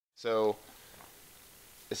So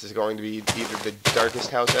this is going to be either the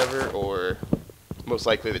darkest house ever, or most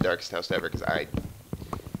likely the darkest house ever, because I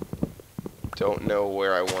don't know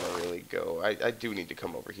where I want to really go. I do need to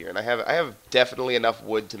come over here, and I have definitely enough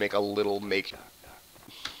wood to make a little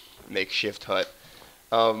makeshift hut,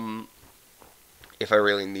 if I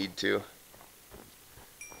really need to,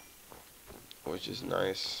 which is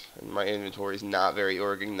nice. And my inventory is not very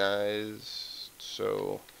organized,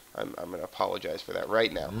 so I'm gonna apologize for that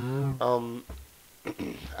right now.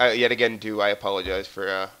 Yet again, I apologize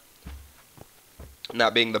for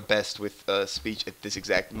not being the best with speech at this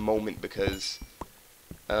exact moment, because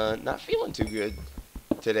not feeling too good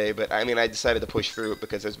today. But I mean, I decided to push through it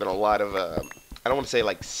because there's been a lot of I don't want to say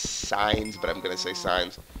like signs, but I'm gonna say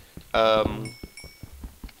signs, and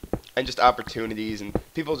just opportunities, and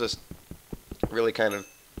people just really kind of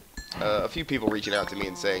a few people reaching out to me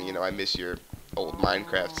and saying, you know, I miss your old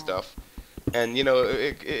Minecraft stuff. And you know,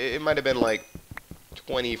 it might have been like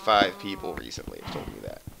 25 people recently have told me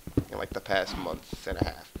that in like the past month and a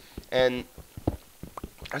half, and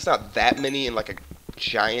that's not that many in like a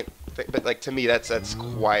giant thing, but like to me that's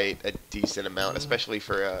quite a decent amount, especially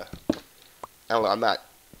for I don't know, I'm not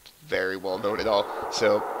very well known at all,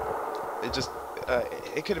 so it just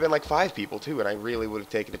it could have been like 5 people too, and I really would have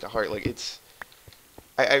taken it to heart. Like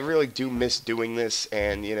I really do miss doing this,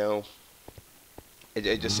 and you know,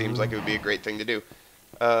 it just seems like it would be a great thing to do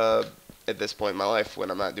at this point in my life when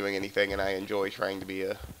I'm not doing anything, and I enjoy trying to be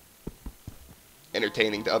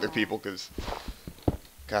entertaining to other people, because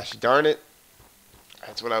gosh darn it,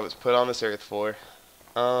 that's what I was put on this earth for.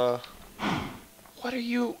 What are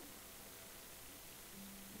you?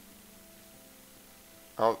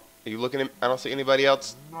 Are you looking at? I don't see anybody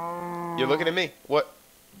else. You're looking at me. What?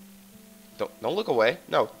 Don't look away.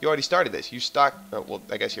 No, you already started this. You stock. Oh, well,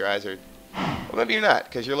 I guess your eyes are. Well, maybe you're not,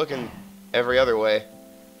 because you're looking every other way.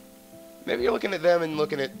 Maybe you're looking at them and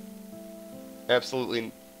looking at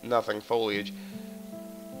absolutely nothing foliage.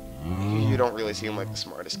 You don't really seem like the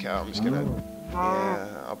smartest cow. I'm just gonna.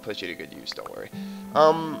 Yeah, I'll put you to good use. Don't worry.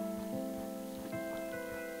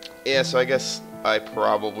 Yeah. So I guess I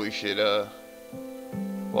probably should.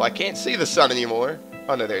 Well, I can't see the sun anymore.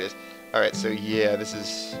 Oh no, there it is. All right. So yeah, this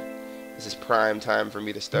is prime time for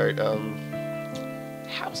me to start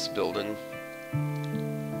house building.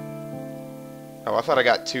 Oh, I thought I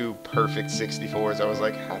got 2 perfect 64s. I was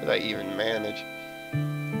like, how did I even manage?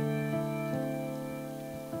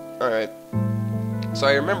 Alright. So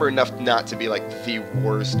I remember enough not to be like the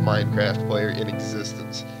worst Minecraft player in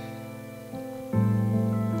existence.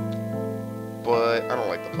 But I don't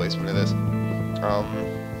like the placement of this.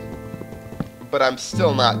 But I'm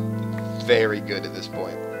still not very good at this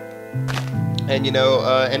point. And you know,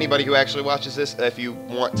 anybody who actually watches this, if you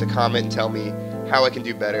want to comment and tell me how I can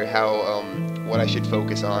do better, how what I should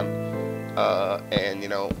focus on, and you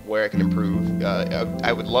know, where I can improve,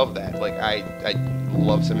 I would love that. Like I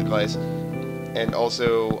love some advice. And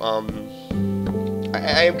also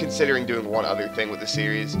I am considering doing one other thing with the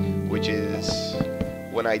series, which is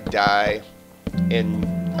when I die, and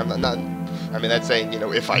I mean, that's saying, you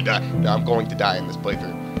know, if I die. No, I'm going to die in this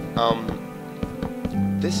playthrough.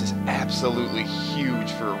 This is absolutely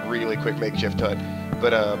huge for a really quick makeshift hut.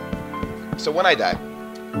 But so when I die,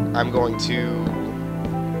 I'm going to.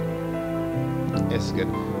 This is good.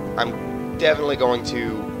 I'm definitely going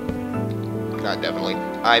to. Not definitely.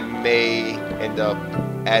 I may end up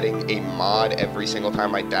adding a mod every single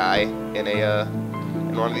time I die in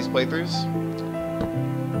one of these playthroughs,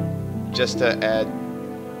 just to add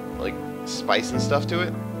like spice and stuff to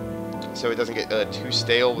it, so it doesn't get too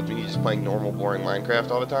stale with me just playing normal boring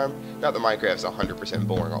Minecraft all the time. Not that Minecraft's 100%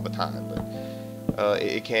 boring all the time, but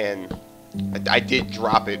it can. I did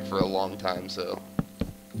drop it for a long time, so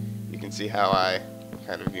you can see how I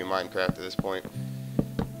kind of view Minecraft at this point.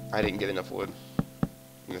 I didn't get enough wood.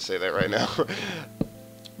 I'm gonna say that right now.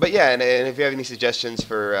 But yeah, and if you have any suggestions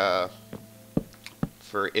for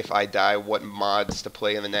if I die, what mods to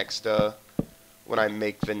play in the next when I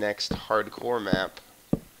make the next hardcore map,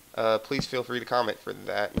 please feel free to comment for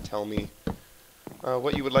that and tell me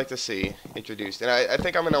what you would like to see introduced. And I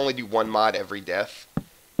think I'm gonna only do one mod every death.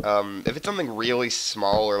 If it's something really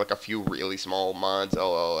small or like a few really small mods,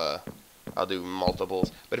 I'll do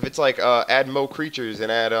multiples. But if it's like add Mo creatures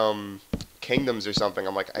and add kingdoms or something,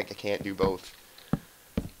 I'm like, I can't do both.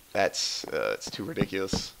 That's it's too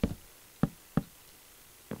ridiculous.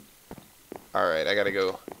 All right, I gotta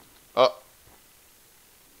go. Oh.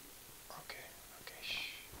 Okay, shh.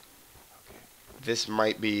 Okay. This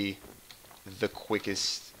might be the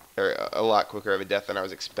quickest, or a lot quicker of a death than I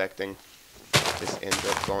was expecting. This ends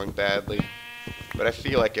up going badly. But I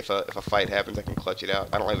feel like if a fight happens, I can clutch it out.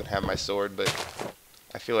 I don't even have my sword, but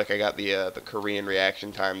I feel like I got the Korean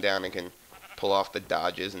reaction time down and can pull off the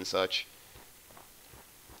dodges and such.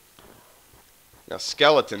 Now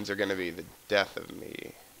skeletons are gonna be the death of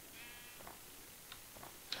me.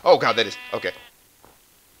 Oh god, that is okay.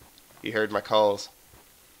 He heard my calls.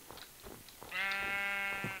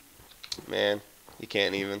 Man, you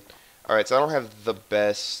can't even. Alright, so I don't have the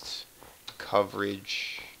best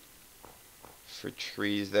coverage for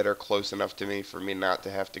trees that are close enough to me for me not to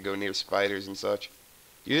have to go near spiders and such.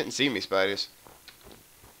 You didn't see me, spiders.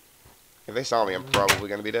 If they saw me, I'm probably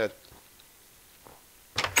going to be dead.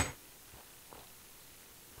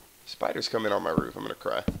 Spiders come in on my roof, I'm going to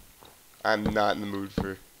cry. I'm not in the mood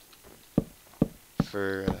for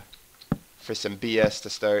some BS to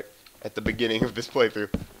start at the beginning of this playthrough.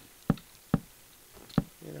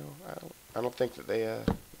 You know, I don't think that they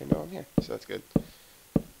know I'm here, so that's good.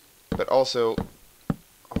 But also,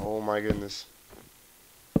 oh my goodness,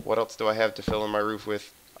 what else do I have to fill in my roof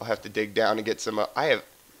with? I'll have to dig down and get some. I have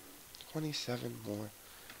 27 more.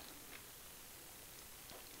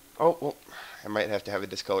 Oh well, I might have to have a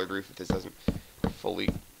discolored roof if this doesn't fully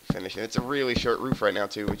finish. And it's a really short roof right now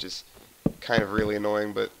too, which is kind of really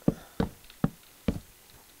annoying. But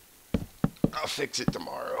I'll fix it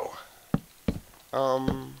tomorrow.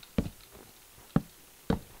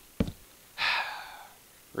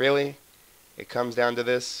 Really? It comes down to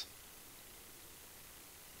this?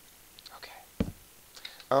 Okay.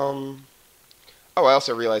 Oh, I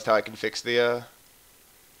also realized how I can fix the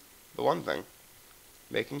one thing.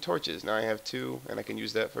 Making torches. Now I have 2, and I can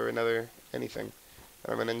use that for another anything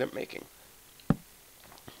that I'm going to end up making.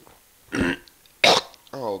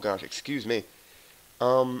 Oh gosh, excuse me.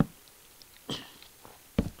 But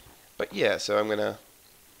yeah, so I'm going to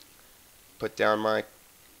put down my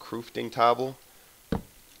crafting table.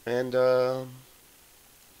 And the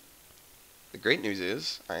great news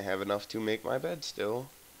is I have enough to make my bed still.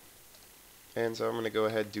 And so I'm going to go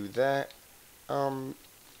ahead and do that.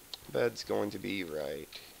 Bed's going to be right.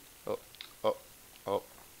 Oh.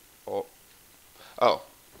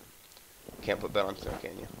 Can't put bed on snow,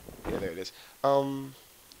 can you? Yeah, there it is.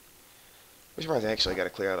 Which reminds me, actually, I got to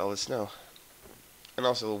clear out all this snow. And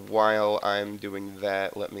also, while I'm doing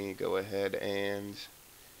that, let me go ahead and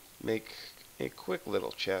make a quick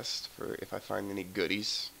little chest for if I find any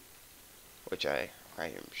goodies, which I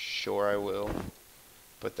am sure I will.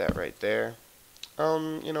 Put that right there.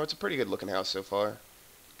 You know, it's a pretty good looking house so far.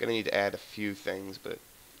 Gonna need to add a few things, but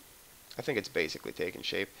I think it's basically taken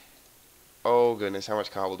shape. Oh goodness, how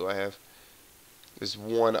much cobble do I have? There's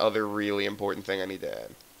one other really important thing I need to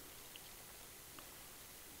add,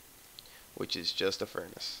 which is just a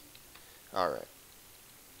furnace. Alright.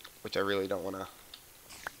 Which I really don't want to.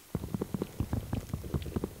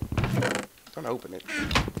 Don't open it.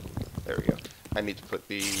 There we go. I need to put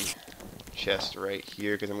the chest right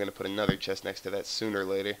here because I'm going to put another chest next to that sooner or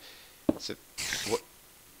later. So, what?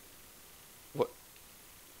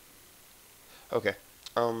 Okay.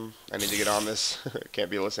 I need to get on this.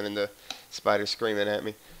 Can't be listening to spiders screaming at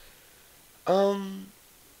me.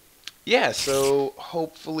 Yeah, so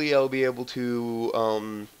hopefully I'll be able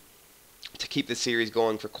to keep this series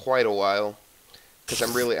going for quite a while, because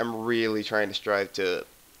I'm really trying to strive to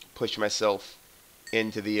push myself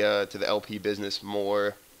into the to the LP business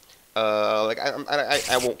more. Like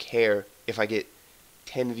I won't care if I get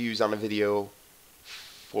 10 views on a video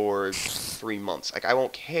for 3 months. Like I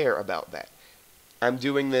won't care about that. I'm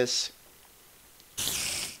doing this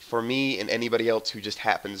for me and anybody else who just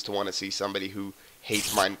happens to want to see somebody who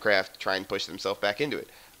hates Minecraft try and push themselves back into it.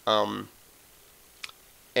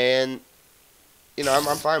 And you know, I'm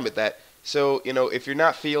fine with that. So, you know, if you're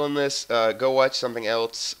not feeling this, go watch something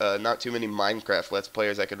else. Not too many Minecraft Let's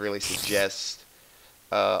Players I could really suggest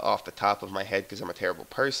off the top of my head because I'm a terrible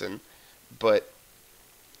person. But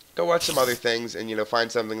go watch some other things and, you know,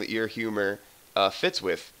 find something that your humor fits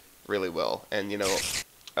with really well. And, you know,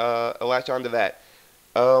 latch on to that.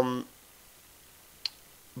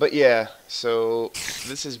 But yeah, so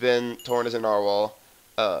this has been Torn as a Narwhal,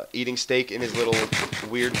 eating steak in his little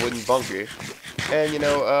weird wooden bunker. And, you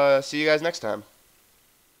know, see you guys next time.